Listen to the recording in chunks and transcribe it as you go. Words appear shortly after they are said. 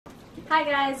Hi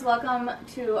guys, welcome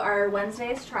to our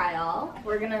Wednesday's trial.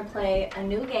 We're gonna play a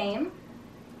new game.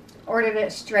 Ordered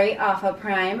it straight off of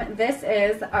Prime. This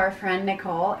is our friend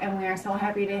Nicole, and we are so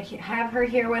happy to have her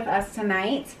here with us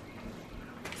tonight.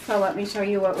 So let me show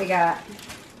you what we got.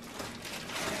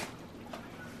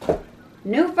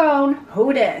 New phone,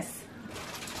 who dis?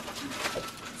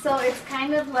 So it's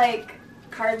kind of like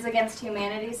Cards Against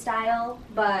Humanity style,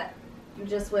 but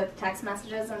just with text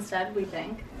messages instead, we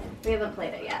think. We haven't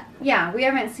played it yet. Yeah, we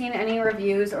haven't seen any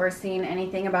reviews or seen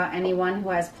anything about anyone who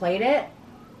has played it,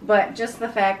 but just the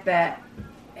fact that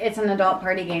it's an adult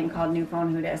party game called New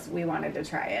Phone Who Dis, we wanted to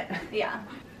try it. Yeah.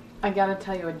 I gotta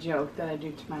tell you a joke that I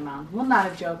do to my mom. Well,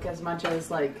 not a joke as much as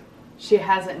like she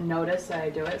hasn't noticed that I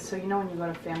do it. So you know when you go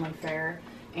to family fair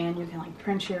and you can like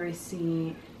print your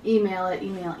receipt, email it,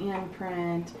 email and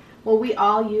print. Well, we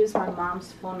all use my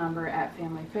mom's phone number at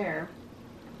family fair.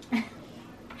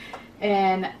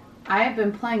 And I have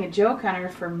been playing a joke on her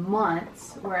for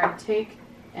months where I take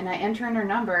and I enter in her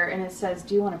number and it says,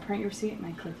 do you want to print your receipt? And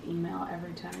I click email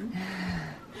every time.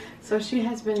 So she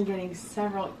has been getting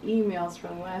several emails for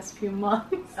the last few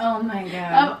months. Oh my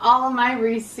god. Of all of my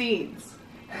receipts.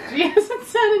 She hasn't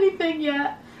said anything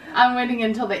yet. I'm waiting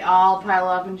until they all pile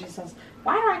up and she says,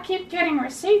 why do I keep getting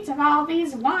receipts of all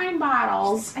these wine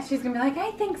bottles? And she's gonna be like, I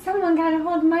think someone got a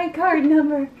hold of my card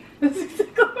number. That's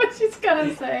exactly what she's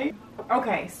gonna say.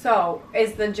 Okay, so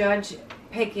is the judge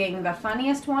picking the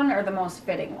funniest one or the most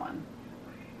fitting one?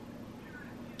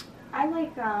 I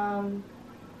like,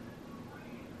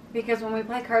 Because when we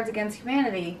play Cards Against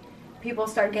Humanity, people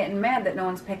start getting mad that no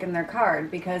one's picking their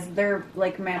card because they're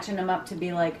like matching them up to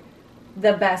be like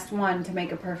the best one to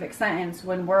make a perfect sentence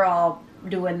when we're all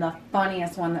doing the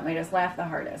funniest one that made us laugh the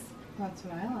hardest. That's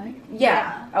what I like.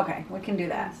 Yeah. Okay, we can do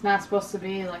that. It's not supposed to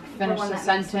be like finish one the that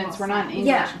makes the sentence. most We're not in sense. English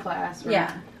Yeah. class. We're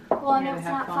Yeah. well, and Yeah, it's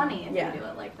have not fun. funny if Yeah. you do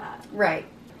it like that. Right.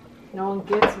 No one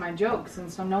gets my jokes,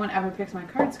 and so no one ever picks my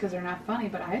cards because they're not funny,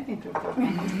 but I think they're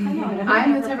funny.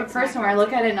 I'm the type of person where I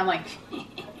look at it and I'm like,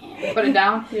 put it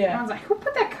down. Yeah. And I was like, who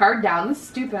put that card down? This is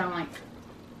stupid. I'm like,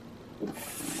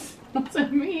 what's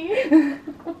it me?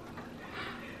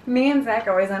 Me and Zach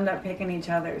always end up picking each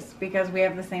other's because we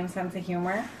have the same sense of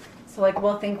humor. So like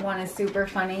we'll think one is super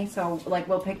funny, so like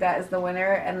we'll pick that as the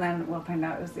winner, and then we'll find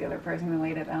out it was the other person who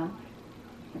laid it down.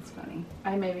 It's funny.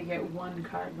 I maybe get one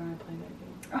card when I play that game.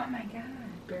 Oh my god.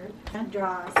 Barrett. And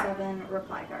draw 7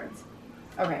 reply cards.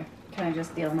 Okay, can I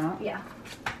just deal them out? Yeah.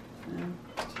 1,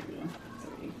 2,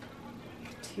 3,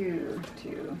 2,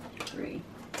 2, 3,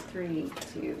 3,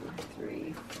 2,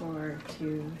 3, 4,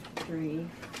 2, 3,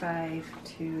 5,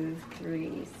 2,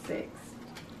 3, 6,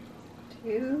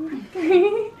 2,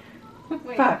 3.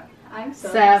 Wait, Fuck. I'm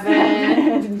so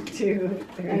 7. 2,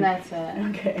 3. And that's it.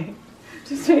 Okay.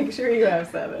 Just make sure you have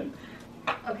 7.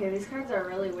 Okay, these cards are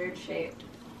really weird shaped.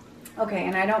 Okay,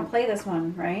 and I don't play this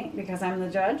one, right? Because I'm the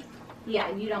judge?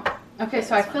 Yeah, you don't. Okay,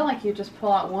 so I feel like you just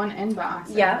pull out one inbox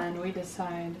Yeah. and then we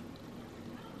decide.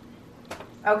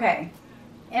 Okay.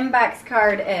 Inbox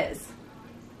card is,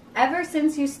 ever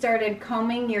since you started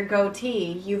combing your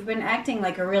goatee, you've been acting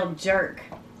like a real jerk.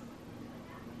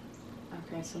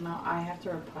 Okay, so now I have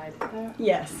to reply to that?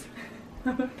 Yes.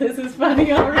 This is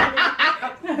funny already.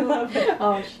 I love it.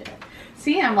 Oh, shit.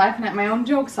 See, I'm laughing at my own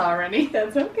jokes already.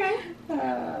 That's okay.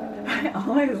 I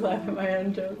always laugh at my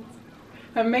own jokes.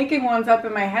 I'm making ones up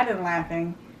in my head and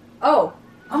laughing. Oh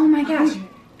my gosh.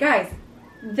 Guys,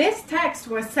 this text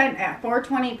was sent at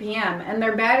 4:20 p.m. and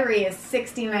their battery is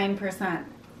 69%.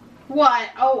 What?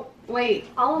 Oh, wait.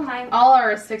 All of mine. All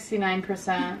are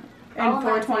 69%. And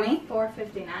 4:20?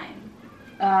 4:59.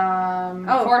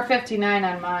 459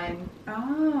 on mine.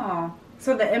 Oh.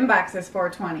 So the inbox is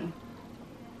 4:20.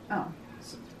 Oh.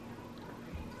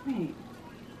 Wait.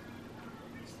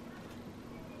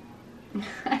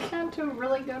 I got 2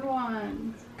 really good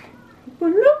ones.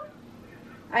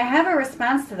 I have a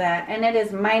response to that, and it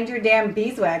is mind your damn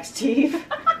beeswax, chief.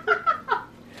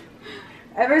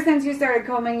 Ever since you started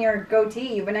combing your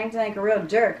goatee, you've been acting like a real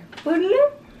jerk.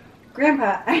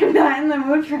 Grandpa, I'm not in the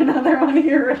mood for another one of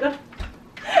your riddles.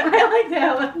 I like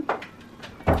that one.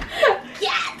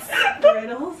 Yes!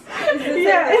 Riddles?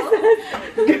 Yeah, it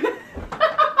says,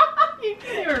 You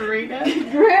can't even read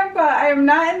it. Grandpa, I am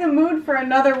not in the mood for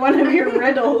another one of your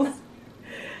riddles.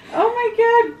 Oh my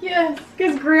god. Yes.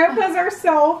 Because grandpas are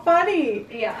so funny.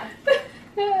 Yeah.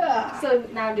 Yeah. So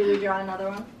now do we draw another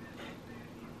one?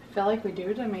 I feel like we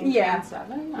do to maintain Yeah.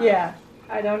 7. Yeah.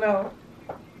 I don't know.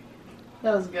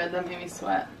 That was good. That made me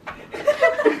sweat.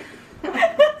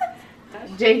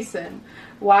 Jason,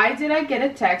 why did I get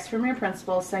a text from your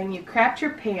principal saying you crapped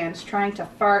your pants trying to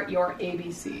fart your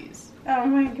ABCs? Oh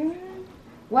my god.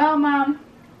 Well, Mom,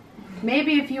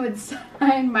 Maybe if you would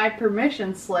sign my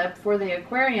permission slip for the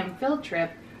aquarium field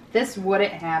trip, this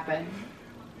wouldn't happen.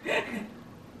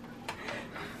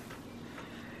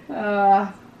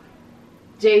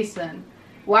 Jason,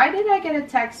 why did I get a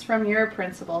text from your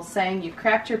principal saying you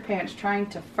crapped your pants trying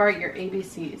to fart your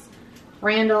ABCs?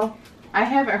 Randall, I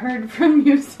haven't heard from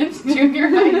you since junior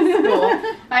high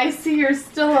school. I see you're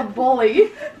still a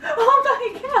bully.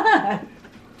 Oh my god.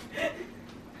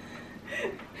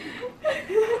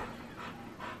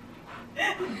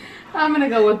 I'm gonna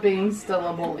go with being still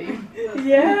a bully.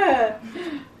 Yeah.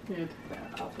 You take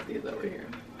that. I'll put these over here.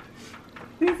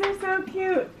 These are so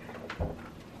cute.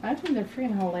 I think they're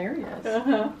freaking hilarious.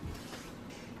 Uh-huh.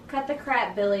 Cut the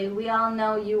crap, Billy. We all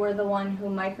know you were the one who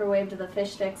microwaved the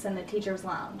fish sticks in the teacher's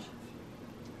lounge.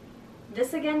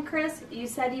 This again, Chris? You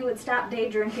said you would stop day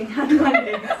drinking on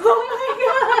Monday.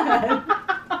 Oh my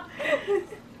god.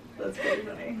 That's pretty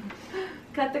funny.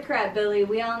 Cut the crap, Billy.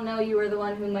 We all know you were the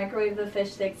one who microwaved the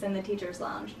fish sticks in the teacher's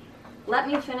lounge. Let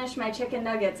me finish my chicken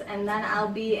nuggets and then I'll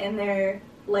be in there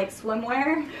like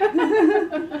swimwear.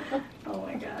 Oh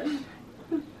my gosh.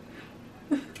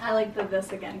 I like the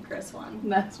this again, Chris one.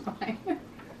 That's fine.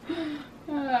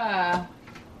 I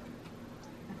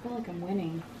feel like I'm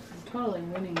winning. I'm totally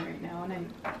winning right now,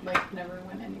 and I like never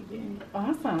win any game.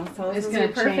 Awesome. So this It's is gonna a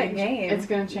perfect change. game. It's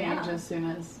gonna change Yeah. as soon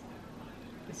as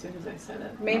I said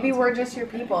it. Maybe No, we're it's just your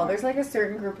okay. people. There's like a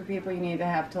certain group of people you need to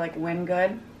have to like win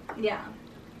good. Yeah.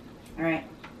 All right.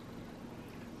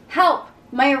 Help!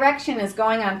 My erection is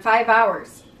going on 5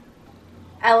 hours.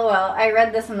 LOL. I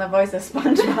read this in the voice of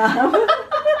SpongeBob.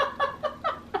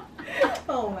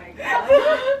 Oh my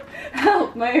god.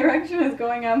 Help! My erection is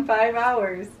going on 5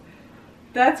 hours.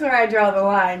 That's where I draw the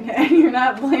line. And you're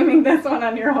not blaming this one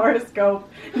on your horoscope.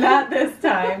 Not this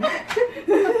time.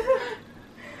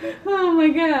 Oh my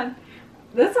god.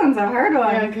 This one's a hard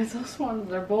one. Yeah, because those ones,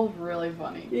 they're both really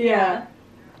funny. Yeah.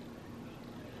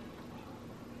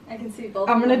 I can see both.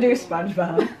 I'm of gonna them do being-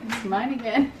 SpongeBob. It's mine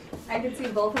again. I can see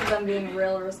both of them being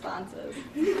real responses.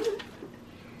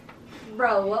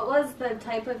 Bro, what was the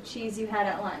type of cheese you had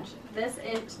at lunch?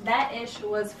 That ish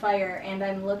was fire, and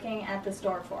I'm looking at the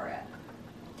store for it.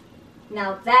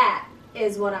 Now that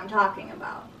is what I'm talking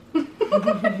about.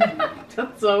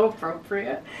 That's so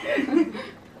appropriate.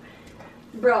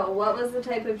 Bro, what was the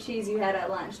type of cheese you had at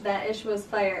lunch? That ish was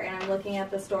fire, and I'm looking at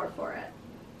the store for it.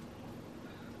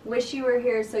 Wish you were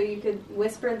here so you could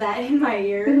whisper that in my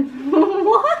ear.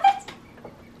 What?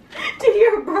 To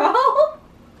your bro?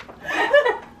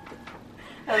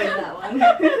 I like that one.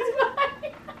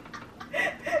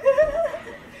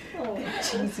 Oh,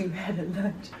 Cheese you had at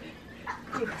lunch.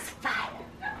 It was fire.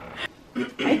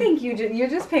 I think you're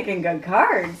just picking good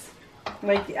cards,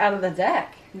 like out of the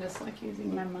deck. I'm just like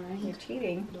using my mind. You're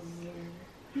cheating.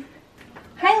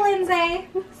 Hi, Lindsay.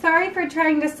 Sorry for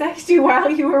trying to sext you while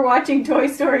you were watching Toy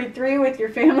Story 3 with your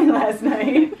family last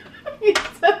night. You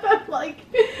said that like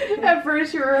at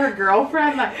first you were her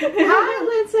girlfriend, like, hi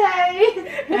Lindsay.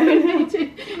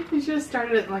 And you should have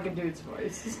started it in like a dude's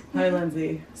voice. Hi,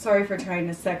 Lindsay. Sorry for trying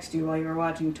to sext you while you were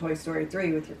watching Toy Story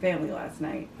 3 with your family last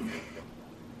night.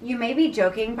 You may be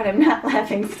joking, but I'm not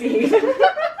laughing, Steve.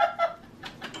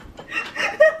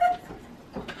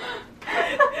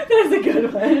 That's a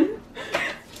good one.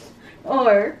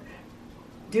 Or,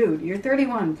 dude, you're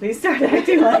 31. Please start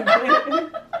acting like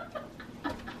it.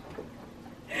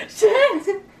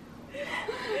 Shit.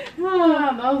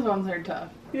 Oh, those ones are tough.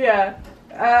 Yeah.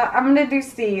 I'm gonna do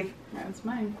Steve. That's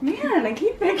mine. Man, I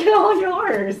keep picking all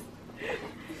yours.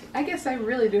 I guess I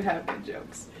really do have good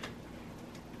jokes.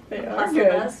 They are Plus good.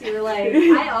 of us, you're like,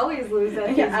 I always lose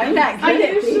at Yeah, these I'm games. not good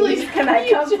at these. Can I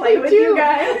come usually play with do. you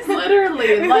guys?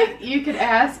 Literally, like you could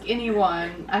ask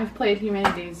anyone. I've played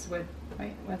Humanities with.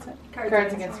 Wait, what's it?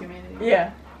 Cards Against Humanity.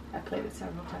 Yeah. I played it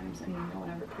several times, and no one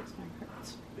ever picks my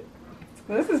cards.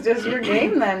 This is just your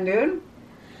game then, dude.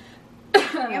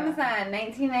 Amazon,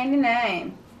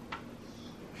 $19.99.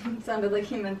 Sounded like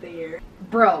he meant the year.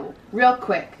 Bro, real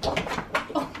quick.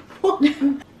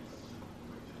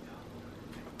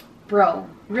 Bro,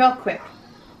 real quick.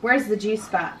 Where's the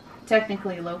G-spot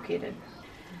technically located?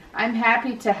 I'm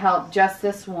happy to help just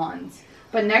this once,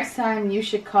 but next time you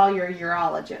should call your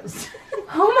urologist.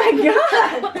 Oh my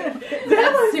god! That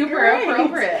That's was super great.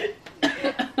 appropriate.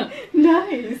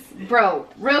 Nice. Bro,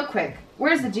 real quick.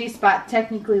 Where's the G-spot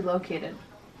technically located?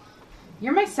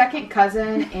 You're my second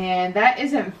cousin, and that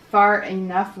isn't far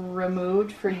enough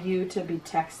removed for you to be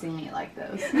texting me like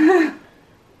this.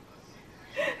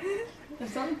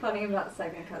 There's something funny about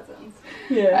second cousins.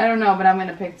 I Yeah. don't know, but I'm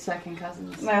gonna pick second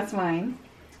cousins. That's mine.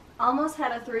 Almost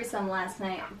had a threesome last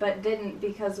night, but didn't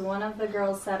because one of the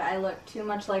girls said I looked too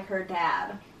much like her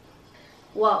dad.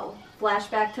 Whoa.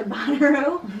 Flashback to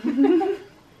Bonnaroo.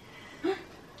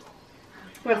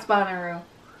 What's Bonnaroo?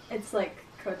 It's like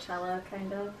Coachella,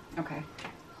 kind of. Okay.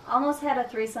 Almost had a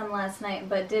threesome last night,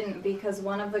 but didn't because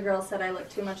one of the girls said I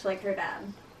looked too much like her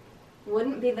dad.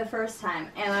 Wouldn't be the first time.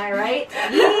 Am I right?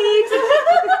 Yeet!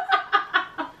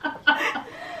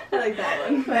 I like that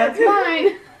one. That's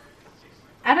mine.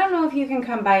 I don't know if you can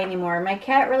come by anymore. My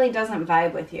cat really doesn't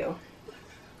vibe with you.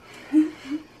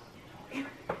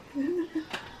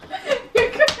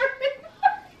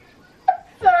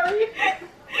 Sorry.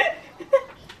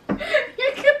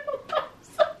 You're gonna laugh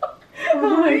so.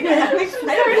 Oh my god.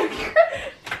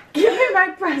 Give me my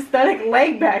prosthetic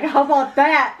leg back. How about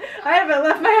that? I haven't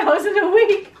left my house in a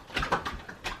week.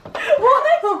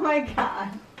 What? Oh my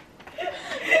god.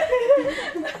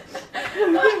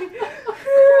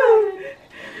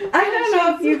 I don't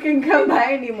know if you can come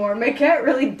by anymore. My cat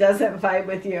really doesn't vibe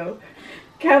with you.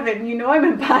 Kevin, you know I'm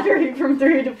in pottery from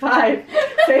 3 to 5.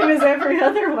 Same as every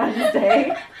other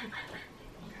Wednesday.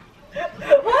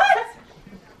 What?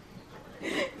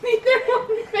 Neither one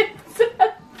makes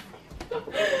sense.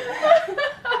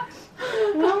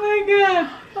 Oh my god.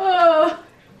 Oh.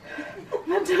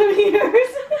 My tummy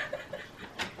hurts.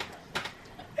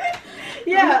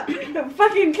 Yeah,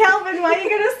 fucking Calvin, why are you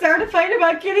gonna start a fight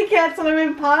about kitty cats when I'm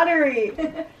in pottery?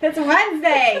 It's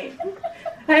Wednesday.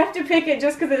 I have to pick it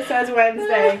just because it says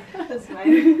Wednesday. That's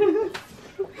fine.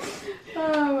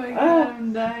 Oh my god,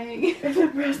 I'm dying. If the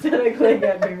prosthetic leg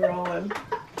had me rolling.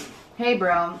 Hey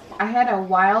bro, I had a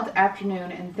wild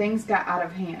afternoon and things got out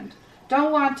of hand.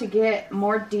 Don't want to get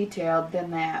more detailed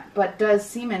than that, but does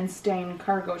semen stain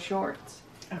cargo shorts?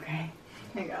 Okay.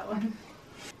 I got one.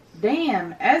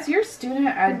 Damn, as your student,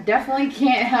 I definitely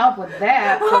can't help with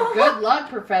that, so good luck,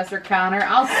 Professor Connor.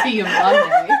 I'll see you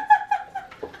Monday.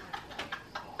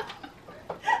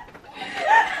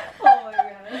 Oh my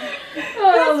god.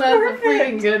 Oh, that's perfect. a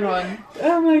freaking good one.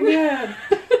 Oh my god.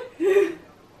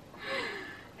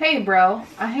 Hey bro,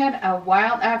 I had a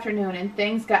wild afternoon and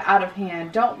things got out of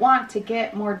hand. Don't want to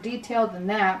get more detailed than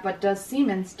that, but does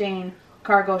semen stain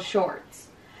cargo shorts?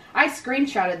 I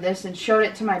screenshotted this and showed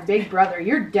it to my big brother.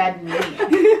 You're dead meat.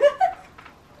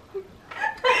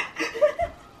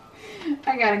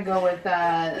 I gotta go with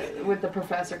the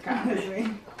Professor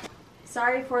Connor.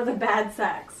 Sorry for the bad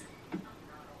sex.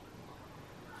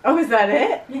 Oh, is that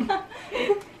it?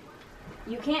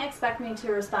 You can't expect me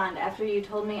to respond after you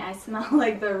told me I smell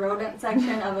like the rodent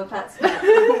section of a pet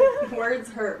store.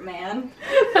 Words hurt, man.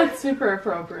 That's super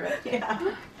appropriate.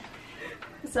 Yeah.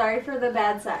 Sorry for the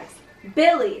bad sex.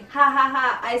 Billy, ha ha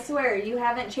ha, I swear you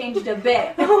haven't changed a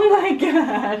bit. Oh my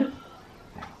god.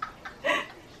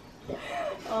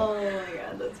 Oh my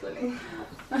god, that's funny.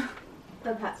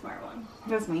 The PetSmart one.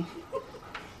 That's me.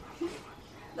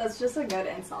 That's just a good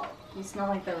insult. You smell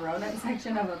like the rodent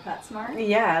section of a PetSmart?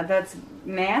 Yeah, that's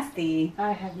nasty.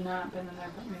 I have not been in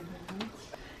there, but maybe once.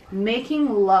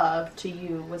 Making love to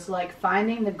you was like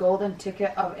finding the golden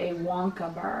ticket of a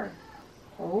Wonka bar.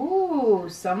 Oh,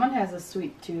 someone has a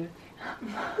sweet tooth.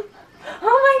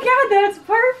 Oh my god, that's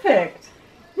perfect.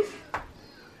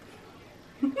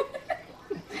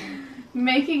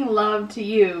 Making love to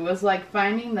you was like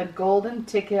finding the golden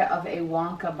ticket of a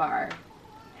Wonka bar.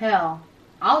 Hell,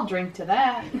 I'll drink to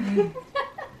that.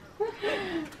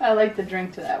 I like the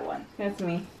drink to that one. That's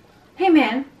me. Hey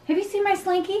man, have you seen my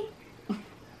slinky?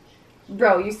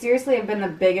 Bro, you seriously have been the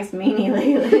biggest meanie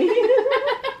lately.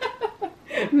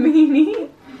 Meanie?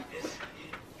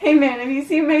 Hey man, have you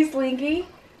seen my slinky?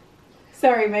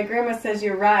 Sorry, my grandma says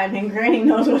you're rotten and Granny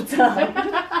knows what's up.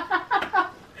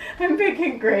 I'm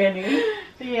picking Granny.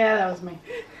 Yeah, that was me.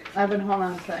 I've been holding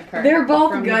on to that card. They're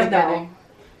both from the good though. beginning.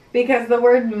 Because the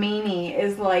word meanie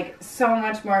is like so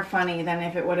much more funny than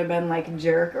if it would have been like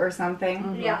jerk or something.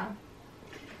 Mhm. Yeah.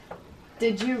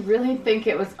 Did you really think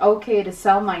it was okay to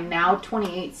sell my Now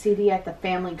 28 CD at the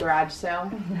family garage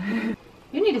sale?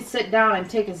 You need to sit down and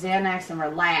take a Xanax and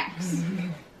relax.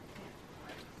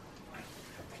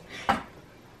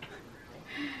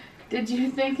 Did you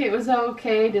think it was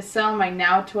okay to sell my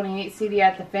Now 28 CD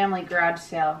at the family garage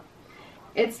sale?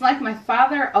 It's like my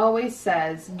father always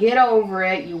says, get over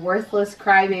it, you worthless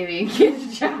crybaby, and get a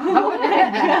job. Oh my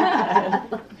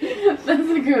god. That's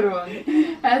a good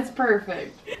one. That's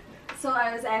perfect. So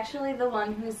I was actually the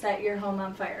one who set your home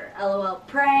on fire. LOL.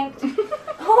 Pranked.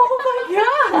 Oh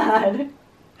my god.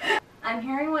 I'm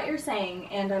hearing what you're saying,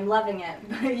 and I'm loving it.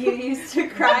 But you used to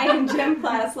cry in gym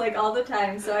class like all the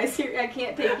time, so I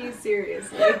can't take you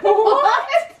seriously.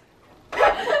 What?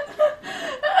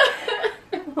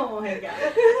 Oh my god.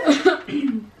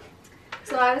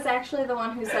 So I was actually the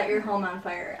one who set your home on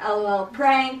fire. LOL.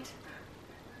 Pranked.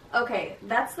 Okay,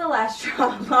 that's the last straw.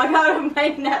 Log out of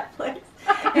my Netflix.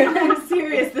 And I'm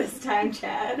serious this time,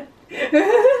 Chad.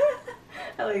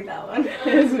 I like that one.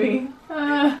 It's me.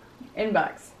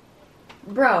 Inbox.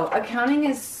 Bro, accounting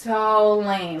is so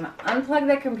lame. Unplug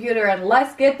the computer and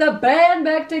let's get the band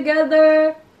back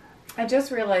together. I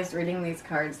just realized reading these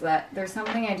cards that there's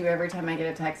something I do every time I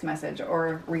get a text message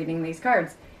or reading these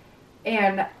cards.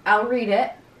 And I'll read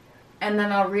it, and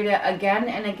then I'll read it again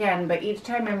and again, but each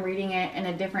time I'm reading it in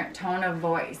a different tone of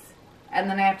voice. And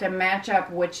then I have to match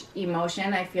up which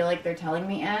emotion I feel like they're telling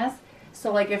me as.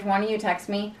 So like if one of you texts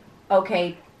me,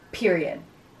 okay, period.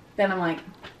 Then I'm like,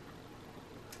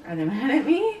 are they mad at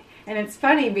me? And it's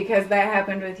funny because that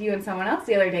happened with you and someone else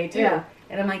the other day too. Yeah.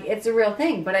 And I'm like, it's a real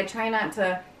thing, but I try not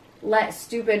to let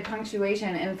stupid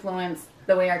punctuation influence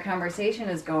the way our conversation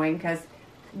is going because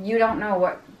you don't know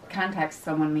what context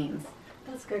someone means.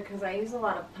 That's good because I use a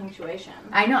lot of punctuation.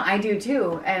 I know, I do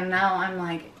too. And now I'm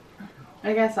like,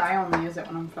 I guess I only use it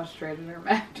when I'm frustrated or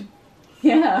mad.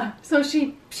 yeah. So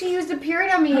she used a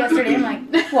period on me yesterday. I'm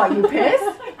like, what, you pissed?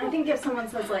 I think if someone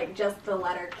says like just the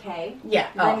letter K, Yeah.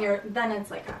 then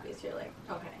it's like obvious. You're like,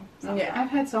 okay. So. Yeah. I've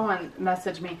had someone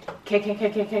message me,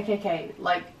 K,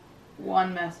 like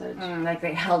one message. Like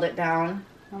they held it down.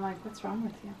 I'm like, what's wrong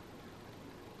with you?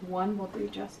 One will do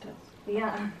justice.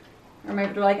 Yeah. Or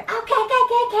maybe they're like,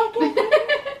 okay.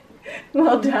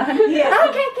 Well done. Yeah.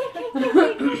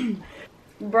 Okay.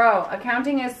 Bro,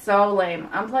 accounting is so lame.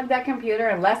 Unplug that computer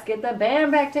and let's get the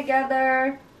band back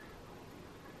together.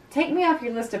 Take me off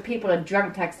your list of people to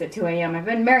drunk text at 2 a.m. I've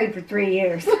been married for 3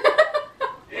 years.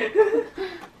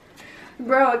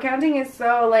 Bro, accounting is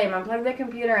so lame. Unplug the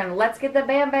computer and let's get the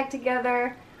band back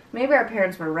together. Maybe our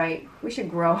parents were right. We should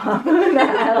grow up.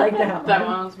 I like that one. That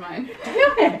one was mine.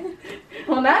 Damn it.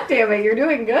 Well, not damn it. You're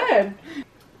doing good.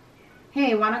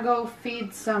 Hey, wanna go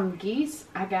feed some geese?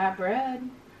 I got bread.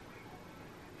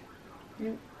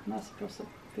 You're not supposed to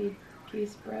feed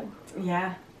geese bread.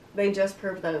 Yeah. They just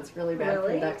proved that it's really bad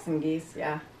Really? for ducks and geese.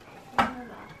 Yeah.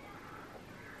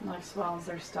 Like swells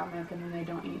their stomach and then they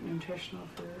don't eat nutritional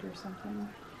food or something.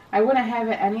 I wouldn't have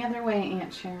it any other way,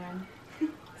 Aunt Sharon.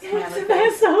 Smiley That's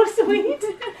face. so sweet.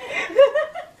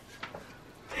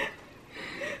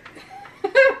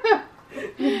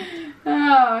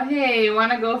 Oh, hey,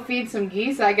 wanna go feed some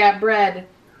geese? I got bread.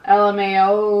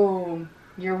 LMAO.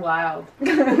 You're wild.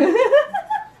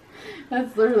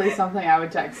 That's literally something I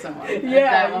would text someone. If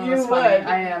Yeah, that one you was funny. would.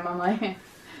 I am. I'm like,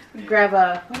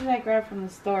 what did I grab from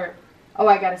the store? Oh,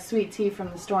 I got a sweet tea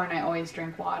from the store and I always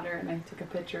drink water. And I took a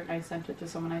picture and I sent it to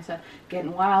someone. I said,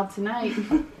 getting wild tonight.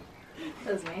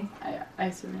 That was me. I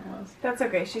assume it was. That's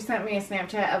okay. She sent me a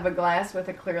Snapchat of a glass with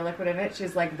a clear liquid in it.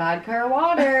 She's like, vodka or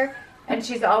water? And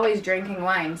she's always drinking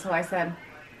wine. So I said,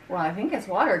 well, I think it's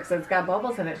water because it's got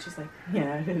bubbles in it. She's like,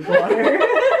 yeah, it is water.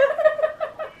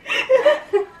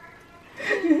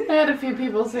 I had a few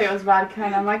people say it was vodka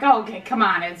and I'm like, oh, okay, come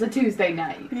on, it's a Tuesday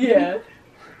night. Yeah.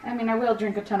 I mean, I will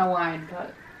drink a ton of wine,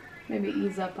 but maybe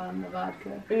ease up on the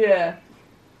vodka. Yeah.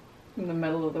 In the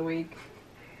middle of the week.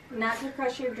 Not to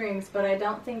crush your dreams, but I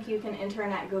don't think you can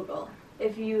intern at Google.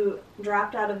 If you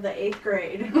dropped out of the 8th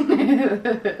grade.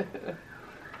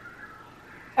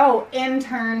 Oh,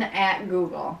 intern at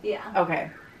Google. Yeah.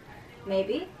 Okay.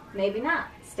 Maybe. Maybe not.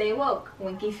 Stay woke.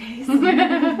 Winky face.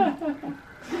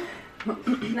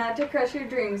 Not to crush your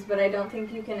dreams, but I don't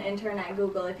think you can intern at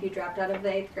Google if you dropped out of the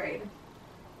 8th grade.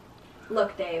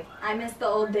 Look, Dave, I miss the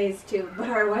old days too, but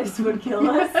our wives would kill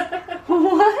us.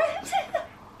 What?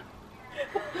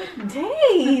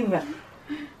 Dave!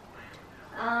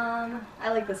 I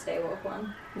like the stay woke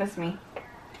one. That's me.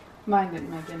 Mine didn't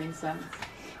make any sense.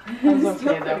 I was okay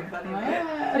Still though. pretty funny. I'm like,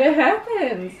 "Ah." It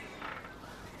happens.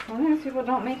 Sometimes people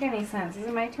don't make any sense. Is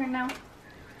it my turn now?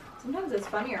 Sometimes it's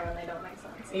funnier when they don't make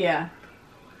sense. Yeah.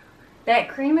 That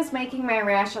cream is making my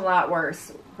rash a lot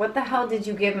worse. What the hell did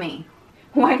you give me?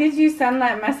 Why did you send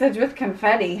that message with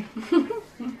confetti?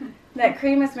 That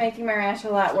cream is making my rash a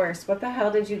lot worse. What the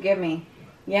hell did you give me?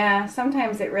 Yeah,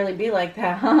 sometimes it really be like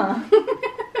that, huh?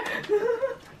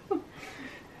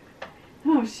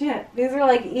 Oh shit. These are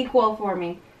like equal for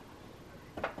me.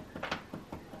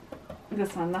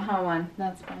 This one, the huh one.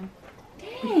 That's fine.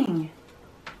 Dang.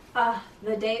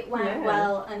 The date went Yeah.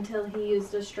 well until he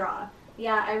used a straw.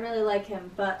 Yeah, I really like him,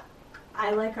 but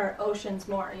I like our oceans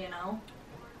more, you know?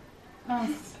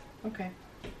 Oh, okay.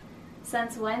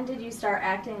 Since when did you start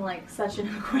acting like such an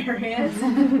Aquarius?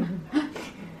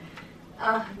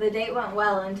 The date went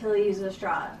well until he used a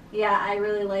straw. Yeah, I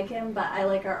really like him, but I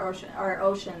like our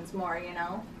oceans more, you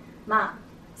know? Mom,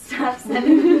 stop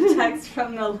sending the text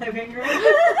from the living room.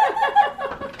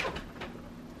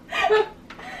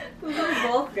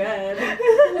 both good.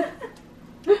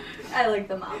 I like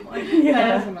the mom one.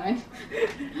 That is mine.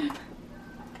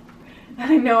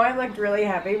 I know I looked really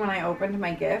happy when I opened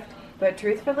my gift, but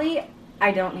truthfully,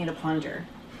 I don't need a plunger.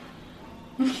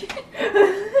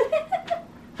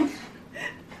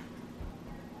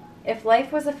 If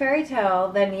life was a fairy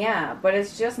tale, then yeah, but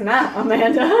it's just not,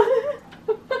 Amanda.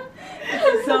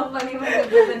 It's so funny when they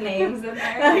put the names in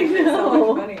there. I It's so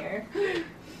know. much funnier.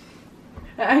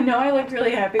 I know I looked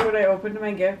really happy when I opened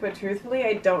my gift, but truthfully,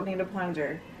 I don't need a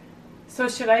plunger. So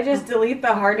should I just delete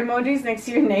the heart emojis next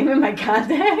to your name in my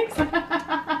contacts?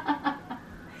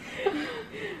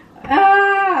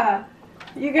 Ah!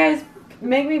 You guys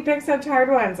make me pick such hard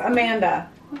ones. Amanda.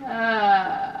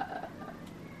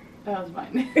 That was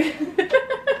mine.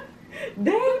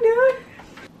 Dang, dude.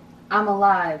 I'm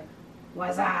alive.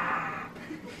 What's up?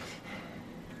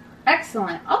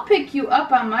 Excellent. I'll pick you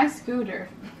up on my scooter.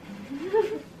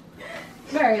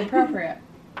 Very appropriate.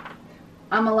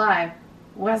 I'm alive.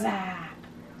 What's up?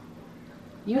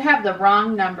 You have the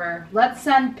wrong number. Let's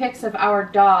send pics of our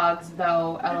dogs,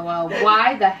 though, LOL.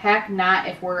 Why the heck not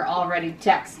if we're already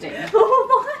texting?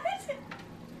 What?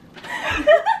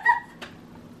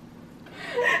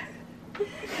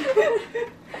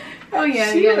 Oh,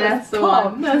 yeah, She yeah, was that's the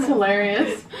pumped. one. That's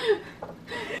hilarious.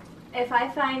 If I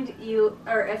find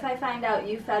out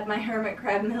you fed my hermit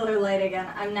crab Miller Lite again,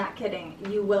 I'm not kidding.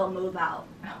 You will move out.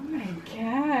 Oh my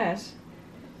gosh.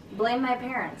 Blame my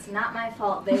parents. Not my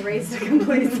fault. They raised a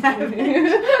complete savage.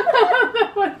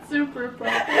 That was super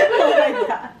funny. Oh my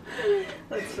god.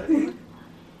 That's funny.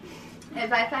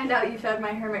 If I find out you fed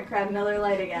my hermit crab Miller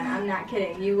Lite again, I'm not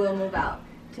kidding. You will move out.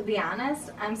 To be honest,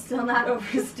 I'm still not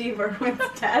over Steve Irwin's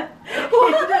death.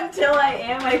 And until I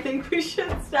am, I think we should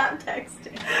stop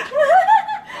texting.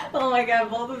 Oh my god,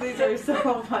 both of these are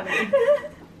so funny.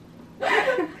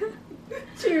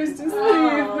 Cheers to Steve,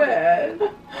 Oh. man.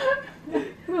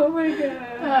 Oh my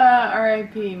god.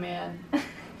 R.I.P. man.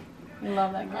 I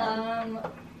love that guy.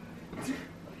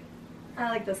 I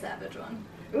like the savage one.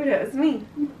 Ooh, that was me.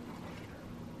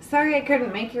 Sorry I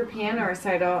couldn't make your piano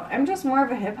recital. I'm just more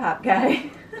of a hip-hop guy.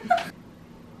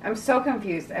 I'm so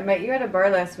confused. I met you at a bar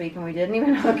last week and we didn't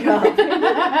even hook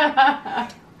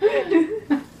up.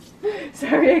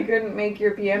 Sorry I couldn't make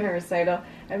your piano recital.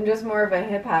 I'm just more of a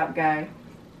hip-hop guy.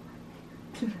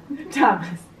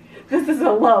 Thomas, this is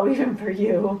a low even for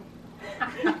you.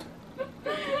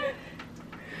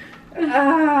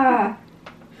 Ah,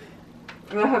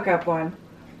 the hookup one.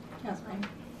 That's fine.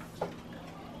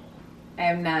 I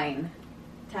have 9.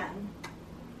 10.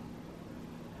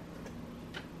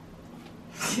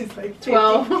 She's like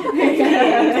 12.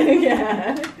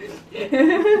 Yeah.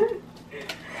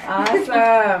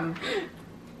 Awesome.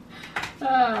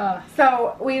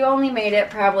 So we only made it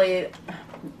probably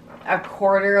a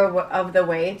quarter of the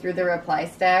way through the reply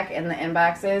stack in the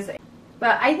inboxes.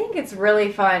 But I think it's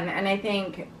really fun, and I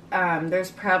think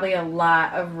there's probably a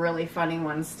lot of really funny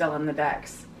ones still in the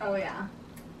decks. Oh yeah.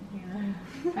 Yeah.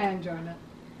 I enjoyed it.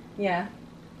 Yeah.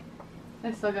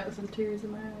 I still got some tears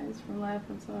in my eyes from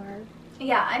laughing so hard.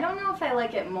 Yeah, I don't know if I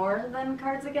like it more than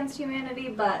Cards Against Humanity,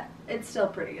 but it's still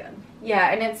pretty good.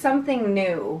 Yeah, and it's something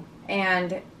new.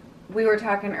 And we were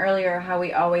talking earlier how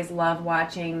we always love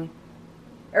watching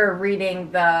or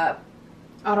reading the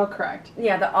Autocorrect.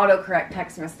 autocorrect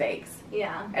text mistakes.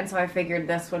 Yeah. And so I figured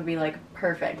this would be like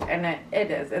perfect, and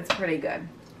it is. It's pretty good.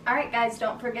 Alright guys,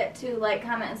 don't forget to like,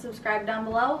 comment, and subscribe down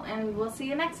below, and we'll see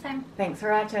you next time. Thanks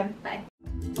for watching. Bye.